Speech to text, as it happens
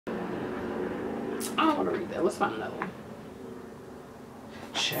I don't want to read that. Let's find another one.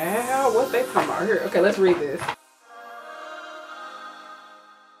 Child, what they talking about here? Okay, let's read this.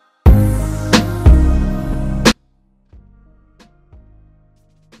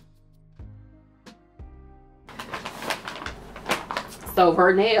 So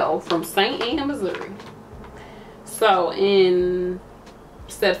Vernell from St. Anne, Missouri. So in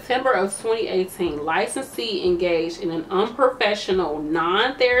September of 2018, licensee engaged in an unprofessional,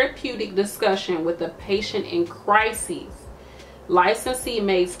 non-therapeutic discussion with a patient in crises. Licensee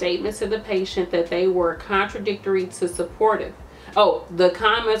made statements to the patient that they were contradictory to supportive. Oh, the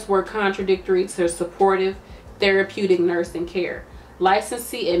comments were contradictory to supportive therapeutic nursing care.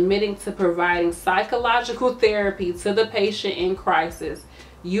 Licensee admitting to providing psychological therapy to the patient in crisis,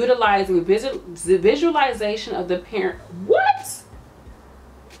 utilizing visualization of the parent. What?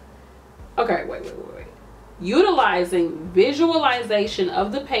 Okay, wait. Utilizing visualization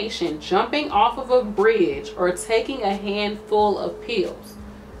of the patient jumping off of a bridge or taking a handful of pills.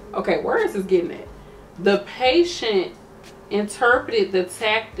 Okay, where is this getting at? The patient interpreted the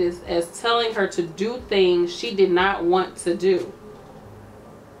tactics as telling her to do things she did not want to do.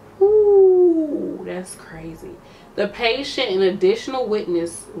 Ooh, that's crazy. The patient, an additional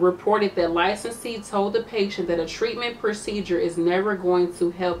witness, reported that licensee told the patient that a treatment procedure is never going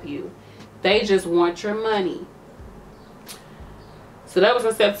to help you. They just want your money. So that was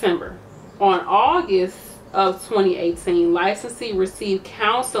in September. On August of 2018, licensee received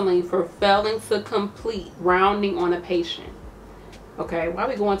counseling for failing to complete rounding on a patient. Okay, why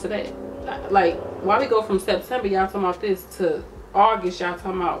we going to that? Like, why we go from September, y'all talking about this, to August, y'all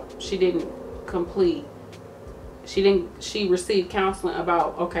talking about she didn't complete. She received counseling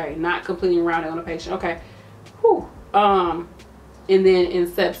about, okay, not completing rounding on a patient. Okay. Whew. And then in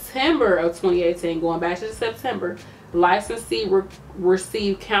September of 2018, going back to September, licensee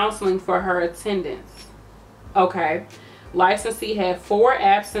received counseling for her attendance. Okay. Licensee had 4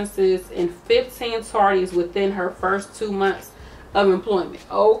 absences and 15 tardies within her first 2 months of employment.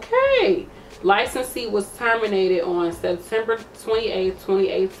 Okay. Licensee was terminated on September 28,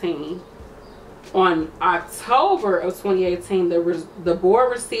 2018. On October of 2018, the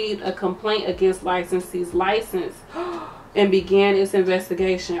board received a complaint against licensee's license and began its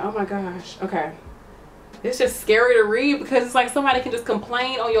investigation. Oh my gosh. Okay. It's just scary to read because it's like somebody can just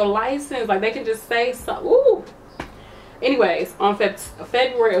complain on your license. Like they can just say something. Ooh. Anyways, on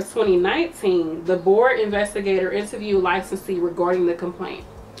February of 2019, the board investigator interviewed licensee regarding the complaint.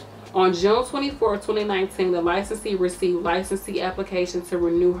 On June 24, 2019, the licensee received licensee application to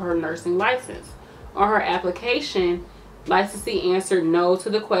renew her nursing license. On her application, licensee answered no to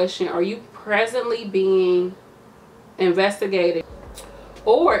the question, are you presently being investigated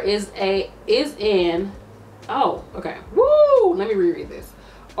or is in, oh, okay. Woo! Let me reread this.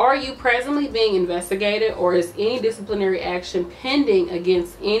 Are you presently being investigated or is any disciplinary action pending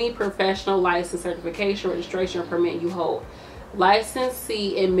against any professional license, certification, registration, or permit you hold?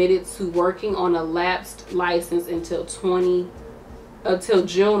 Licensee admitted to working on a lapsed license until June of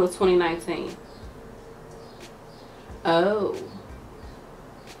 2019. Oh.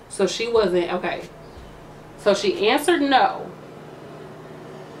 So she wasn't, okay. So she answered no.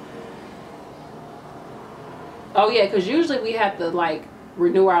 Oh yeah, because usually we have to like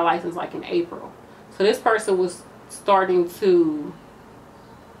renew our license like in April. So this person was starting to,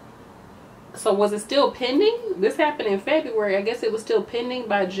 so was it still pending? This happened in February. I guess it was still pending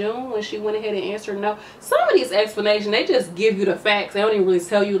by June when she went ahead and answered no. Some of these explanations, they just give you the facts. They don't even really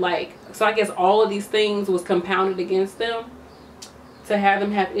tell you like, so I guess all of these things was compounded against them to have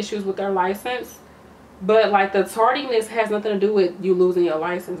them have issues with their license. But like the tardiness has nothing to do with you losing your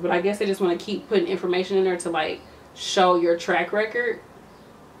license. But I guess they just want to keep putting information in there to like show your track record.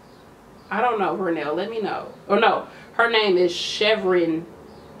 I don't know, Vernell. Let me know. Oh no, her name is Chevron.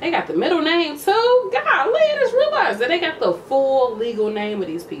 They got the middle name too. Golly, I just realized that they got the full legal name of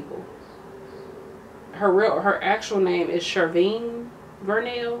these people. Her actual name is Shervine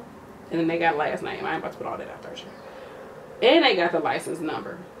Vernell, and then they got last name. I ain't about to put all that out there. And they got the license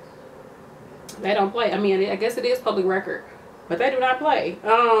number. They don't play. I mean, I guess it is public record, but they do not play.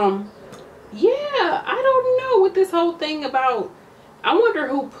 Yeah, I don't know what this whole thing about. I wonder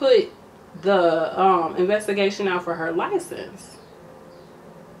who put the investigation out for her license.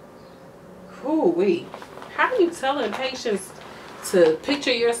 Ooh-wee. How are you telling patients to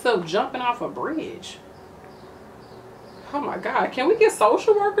picture yourself jumping off a bridge? Oh my God. Can we get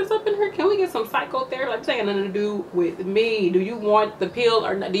social workers up in here? Can we get some psychotherapy? I'm saying nothing to do with me. Do you want the pill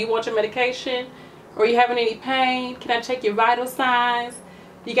or do you want your medication? Or are you having any pain? Can I check your vital signs?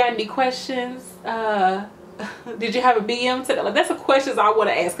 You got any questions? Did you have a BM today? Like, that's the questions I want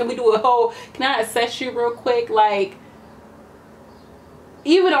to ask. Can we do a whole, can I assess you real quick? Like,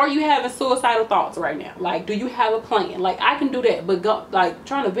 even are you having suicidal thoughts right now? Like, do you have a plan? Like, I can do that, but go, like,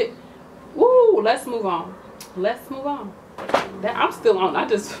 trying to woo, let's move on. Let's move on. That, I'm still on. I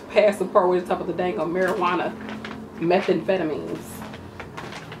just passed the part where the top of the dang on marijuana methamphetamines.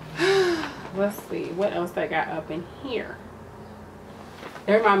 Let's see what else I got up in here.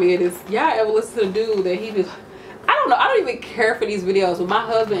 It remind me of this. Y'all ever listen to the dude that he be, I don't know, I don't even care for these videos, but my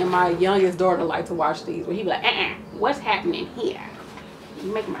husband and my youngest daughter like to watch these where he be like, what's happening here?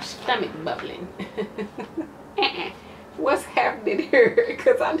 You make my stomach bubbling. What's happening here?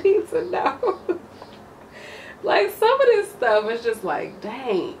 Because I need to know. Like, some of this stuff is just like,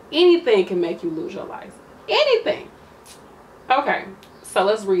 dang, anything can make you lose your life. Anything. Okay, so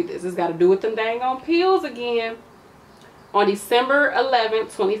let's read this. It's got to do with them dang on pills again. On December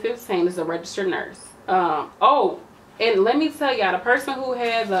 11th, 2015, is a registered nurse. Oh, and let me tell y'all, the person who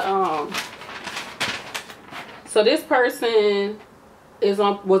had the so this person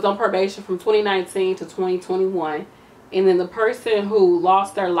was on probation from 2019 to 2021, and then the person who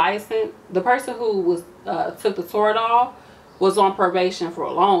lost their license, the person who was took the Toradol, was on probation for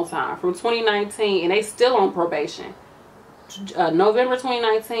a long time, from 2019, and they still on probation, November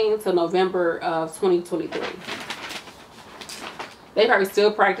 2019 to November of 2023. They probably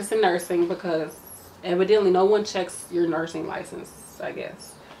still practicing nursing because evidently no one checks your nursing license, I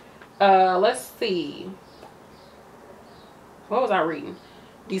guess. Let's see. What was I reading?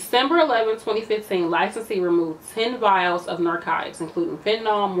 December 11, 2015, licensee removed 10 vials of narcotics, including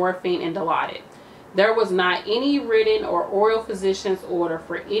fentanyl, morphine, and Dilaudid. There was not any written or oral physician's order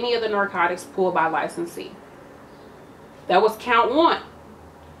for any of the narcotics pulled by licensee. That was count 1.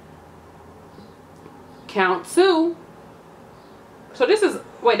 Count 2. So this is,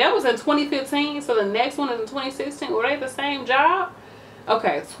 wait, that was in 2015. So the next one is in 2016. Were they the same job?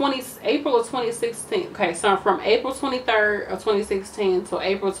 Okay, April of 2016. Okay, so from April 23rd of 2016 to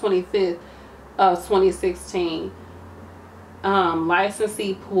April 25th of 2016,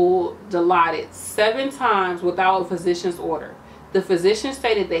 licensee pulled Dilaudid 7 times without a physician's order. The physician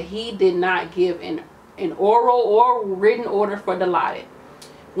stated that he did not give an oral or written order for Dilaudid.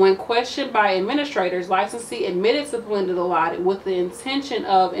 When questioned by administrators, licensee admitted to pulling the Dilaudid with the intention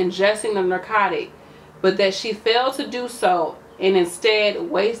of ingesting the narcotic, but that she failed to do so and instead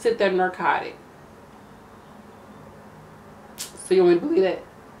wasted the narcotic. So you want me to believe that?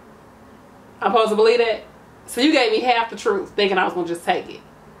 I'm supposed to believe that? So you gave me half the truth, thinking I was going to just take it.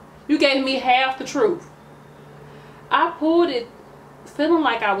 You gave me half the truth. I pulled it feeling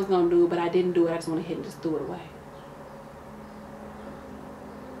like I was going to do it, but I didn't do it. I just went ahead and just threw it away.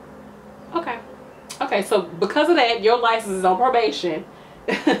 Okay. Okay, so because of that, your license is on probation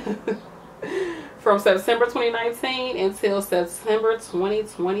from September 2019 until September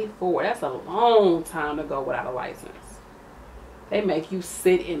 2024. That's a long time to go without a license. They make you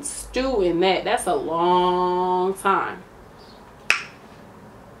sit and stew in that. That's a long time.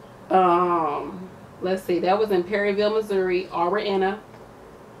 Let's see. That was in Perryville, Missouri. Ariana.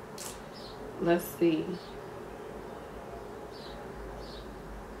 Let's see.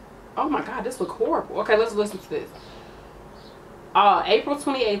 Oh my God, this look horrible. Okay, let's listen to this. April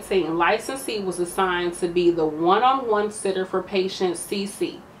 2018, licensee was assigned to be the one-on-one sitter for patient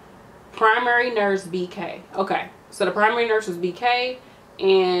CC. Primary nurse BK. Okay, so the primary nurse was BK,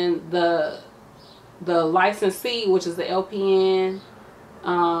 and the licensee, which is the LPN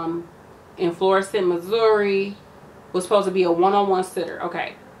in Florissant, Missouri, was supposed to be a one-on-one sitter.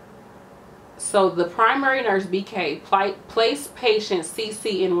 Okay. So the primary nurse BK placed patient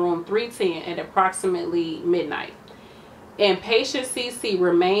CC in room 310 at approximately midnight. And patient CC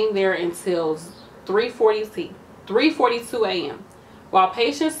remained there until 3:42 a.m. While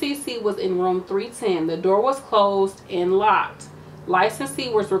patient CC was in room 310, the door was closed and locked.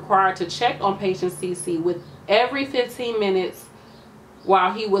 Licensee was required to check on patient CC with every 15 minutes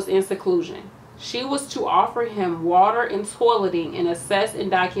while he was in seclusion. She was to offer him water and toileting and assess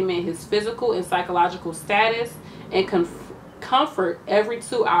and document his physical and psychological status and comfort every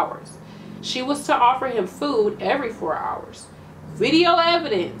 2 hours. She was to offer him food every 4 hours. Video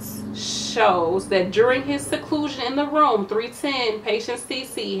evidence shows that during his seclusion in the room 310, patient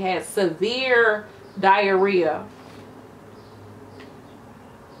CC had severe diarrhea.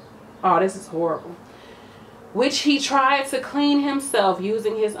 Oh, this is horrible. Which he tried to clean himself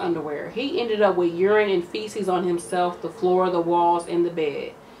using his underwear. He ended up with urine and feces on himself, the floor, the walls, and the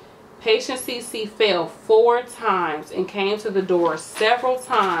bed. Patient CC fell 4 times and came to the door several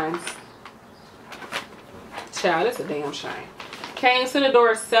times. Child, it's a damn shame. came to the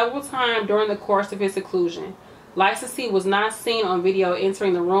door several times during the course of his seclusion. Licensee was not seen on video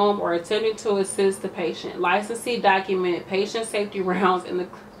entering the room or attempting to assist the patient. Licensee documented patient safety rounds in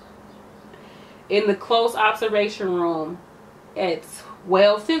the close observation room at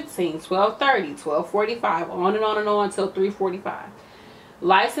 12:15, 12:30, 12:45, on and on until 3:45.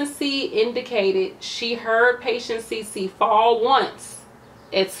 Licensee indicated she heard patient CC fall once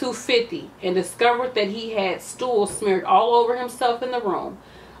at 2:50 and discovered that he had stool smeared all over himself in the room.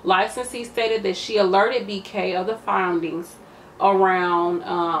 Licensee stated that she alerted BK of the findings around,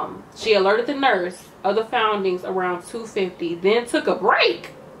 she alerted the nurse of the findings around 2:50, then took a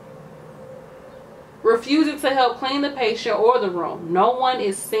break, refusing to help clean the patient or the room. No one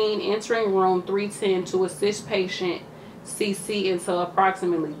is seen entering room 310 to assist patient CC until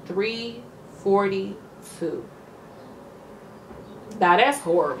approximately 3:42. Now that's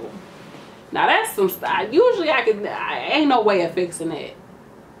horrible. Now that's some stuff. Usually I ain't no way of fixing that.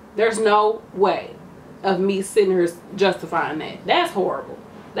 There's no way of me sitting here justifying that. That's horrible.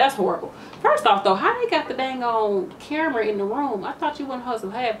 That's horrible. First off, though, how they got the dang on camera in the room? I thought you wouldn't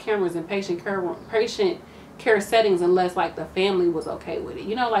have cameras in patient care settings unless like the family was okay with it.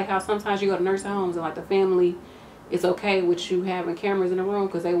 You know, like how sometimes you go to nursing homes and like the family is okay with you having cameras in the room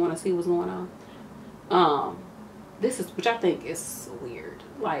because they want to see what's going on. This is, which I think is weird.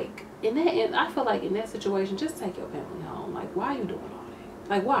 Like I feel like in that situation, just take your family home. Like, why are you doing all that?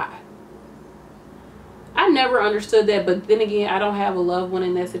 Like, why? I never understood that, but then again, I don't have a loved one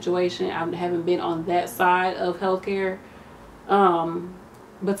in that situation. I haven't been on that side of healthcare.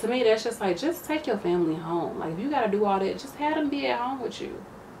 But to me, that's just like, just take your family home. Like, if you got to do all that, just have them be at home with you.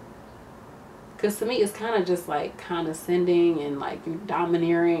 Because to me, it's kind of just like condescending and like you're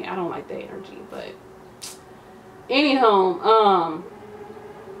domineering. I don't like that energy, but anyhow,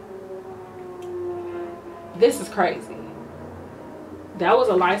 this is crazy. That was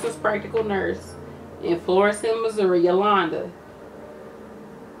a licensed practical nurse in Florissant, Missouri, Yolanda.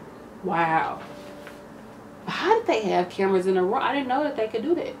 Wow. How did they have cameras in the room? I didn't know that they could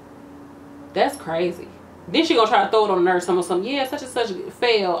do that. That's crazy. Then she gonna try to throw it on the nurse. Something, yeah, such and such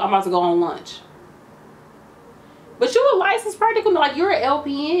failed. I'm about to go on lunch. But you're a licensed practical, like you're an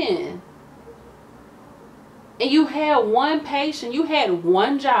LPN. And you had one patient. You had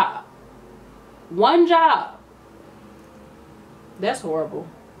one job. One job. That's horrible.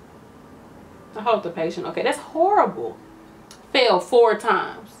 I hope the patient, okay, that's horrible. Failed 4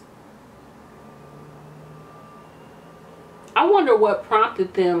 times. I wonder what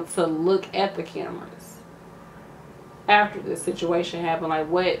prompted them to look at the cameras after this situation happened. Like,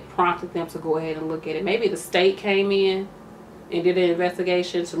 what prompted them to go ahead and look at it? Maybe the state came in and did an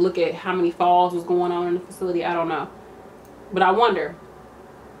investigation to look at how many falls was going on in the facility. I don't know. But I wonder.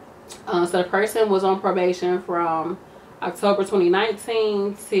 So the person was on probation from October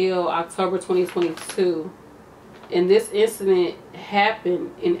 2019 till October 2022. And this incident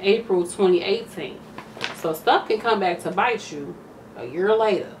happened in April 2018. So stuff can come back to bite you a year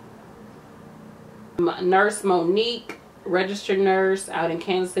later. Nurse Monique, registered nurse out in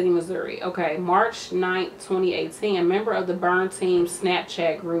Kansas City, Missouri. Okay, March 9th, 2018, a member of the burn team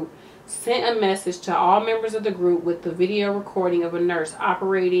Snapchat group sent a message to all members of the group with the video recording of a nurse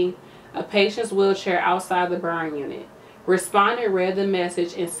operating a patient's wheelchair outside the burn unit. Respondent read the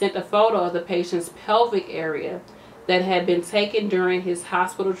message and sent a photo of the patient's pelvic area that had been taken during his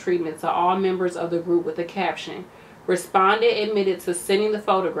hospital treatment to all members of the group with the caption, Respondent admitted to sending the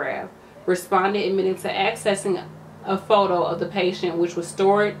photograph. Respondent admitted to accessing a photo of the patient which was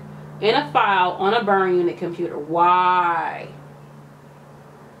stored in a file on a burn unit computer. Why?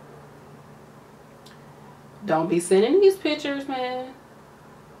 Don't be sending these pictures, man.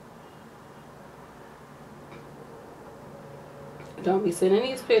 Don't be sending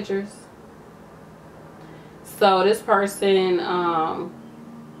these pictures. So this person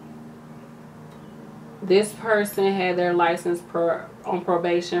had their license on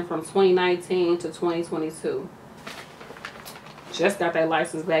probation from 2019 to 2022. Just got their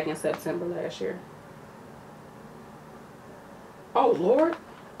license back in September last year. Oh, Lord.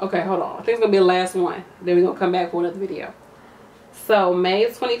 Okay, hold on. I think it's going to be the last one. Then we're going to come back for another video. So, May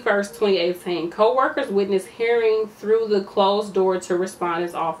 21st, 2018. Co-workers witnessed hearing through the closed door to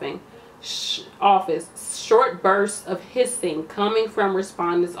respondent's office. Short bursts of hissing coming from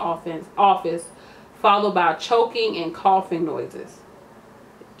respondent's office, followed by choking and coughing noises.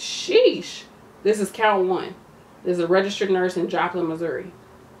 Sheesh. This is count 1. This is a registered nurse in Joplin, Missouri.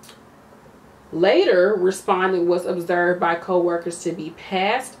 Later, respondent was observed by co-workers to be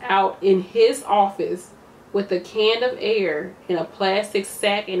passed out in his office with a can of air in a plastic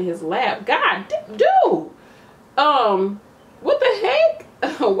sack in his lap. God, dude. What the heck?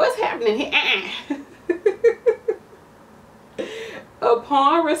 What's happening here?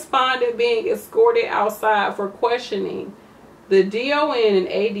 Upon respondent being escorted outside for questioning, the DON and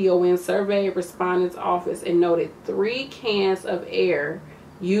ADON surveyed respondent's office and noted 3 cans of air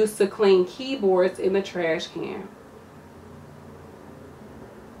used to clean keyboards in the trash can.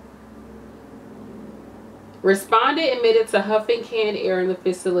 Respondent admitted to huffing canned air in the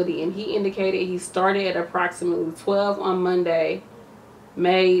facility, and he indicated he started at approximately 12 on Monday,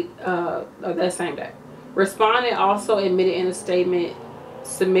 May of that same day. Respondent also admitted in a statement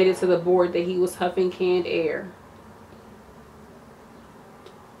submitted to the board that he was huffing canned air.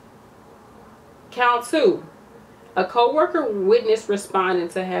 Count 2. A co-worker witnessed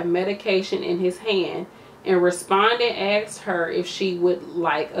respondent to have medication in his hand, and respondent asked her if she would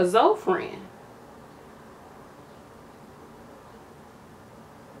like a Zofran.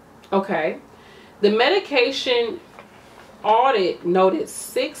 Okay. The medication audit noted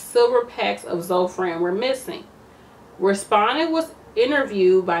 6 silver packs of Zofran were missing. Respondent was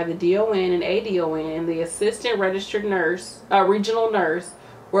interviewed by the DON and ADON and the assistant registered nurse, regional nurse,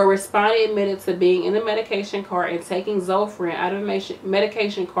 where respondent admitted to being in the medication cart and taking Zofran out of the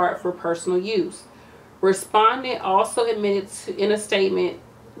medication cart for personal use. Respondent also admitted in a statement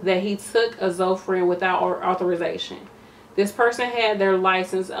that he took a Zofran without authorization. This person had their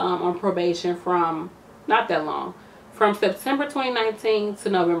license on probation from not that long, from September 2019 to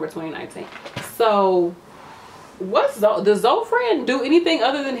November 2019. So, does Zofran do anything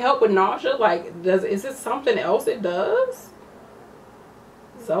other than help with nausea? Like, is it something else it does?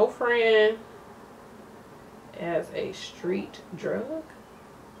 Zofran as a street drug?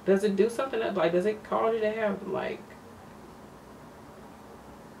 Does it do something else? Like, does it cause you to have like?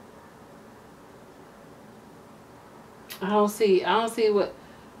 I don't see what.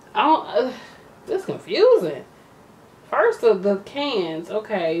 It's confusing. First of the cans,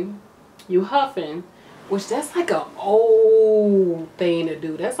 okay, you huffing, which that's like a old thing to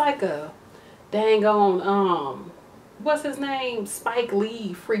do. That's like a dang on what's his name? Spike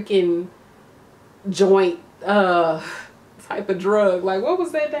Lee freaking joint type of drug. Like, what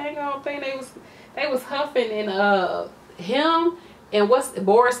was that dang on thing they was huffing in him and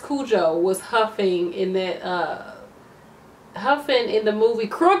Boris Cujo was huffing in that huffing in the movie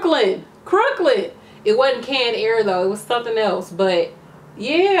Crooklyn. It wasn't canned air though, it was something else. But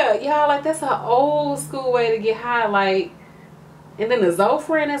yeah, y'all, like, that's an old school way to get high. Like, and then the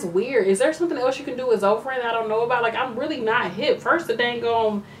Zofran, that's weird. Is there something else you can do with Zofran that I don't know about? Like, I'm really not hip. First, the dang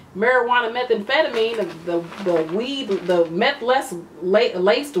on marijuana, methamphetamine, the weed, the meth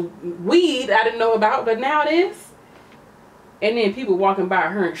laced weed I didn't know about, but now this. And then people walking by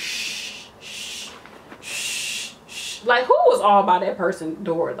her and shh, shh, shh, shh. Like, who was all by that person's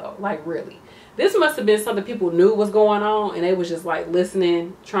door though? Like, really? This must have been something people knew was going on, and they was just like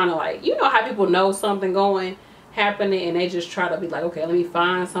listening, trying to, like, you know how people know something happening, and they just try to be like, okay, let me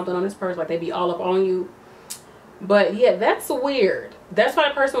find something on this person. Like, they be all up on you. But yeah, that's weird. That's why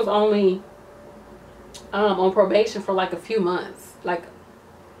the person was only on probation for like a few months, like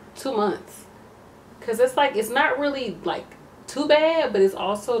 2 months, because it's like, it's not really like too bad, but it's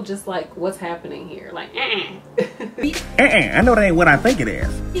also just like, what's happening here? Like, I know that ain't what I think it is.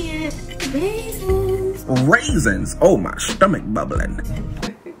 Raisins. Oh, my stomach bubbling.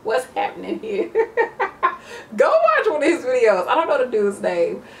 What's happening here? Go watch one of his videos. I don't know the dude's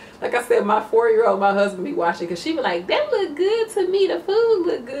name. Like I said, my 4-year-old, my husband be watching, because she be like, that look good to me. The food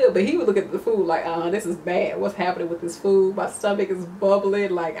look good. But he would look at the food like, this is bad. What's happening with this food? My stomach is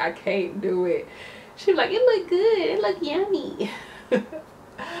bubbling. Like, I can't do it. She be like, it look good. It look yummy.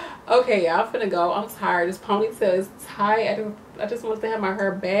 Okay, y'all, I'm finna go. I'm tired. This ponytail is tight. I just want to have my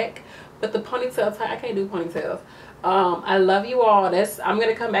hair back. But the ponytail tight. I can't do ponytails. I love you all. I'm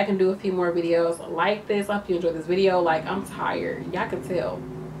gonna come back and do a few more videos like this. I hope you enjoyed this video. Like, I'm tired, y'all can tell.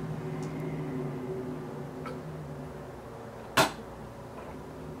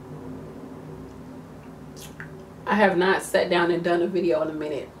 I have not sat down and done a video in a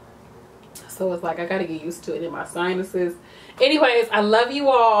minute, so it's like I gotta get used to it in my sinuses. Anyways, I love you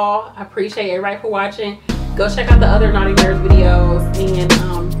all. I appreciate everybody for watching. Go check out the other Naughty Nerds videos,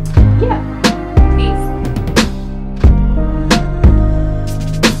 and yeah.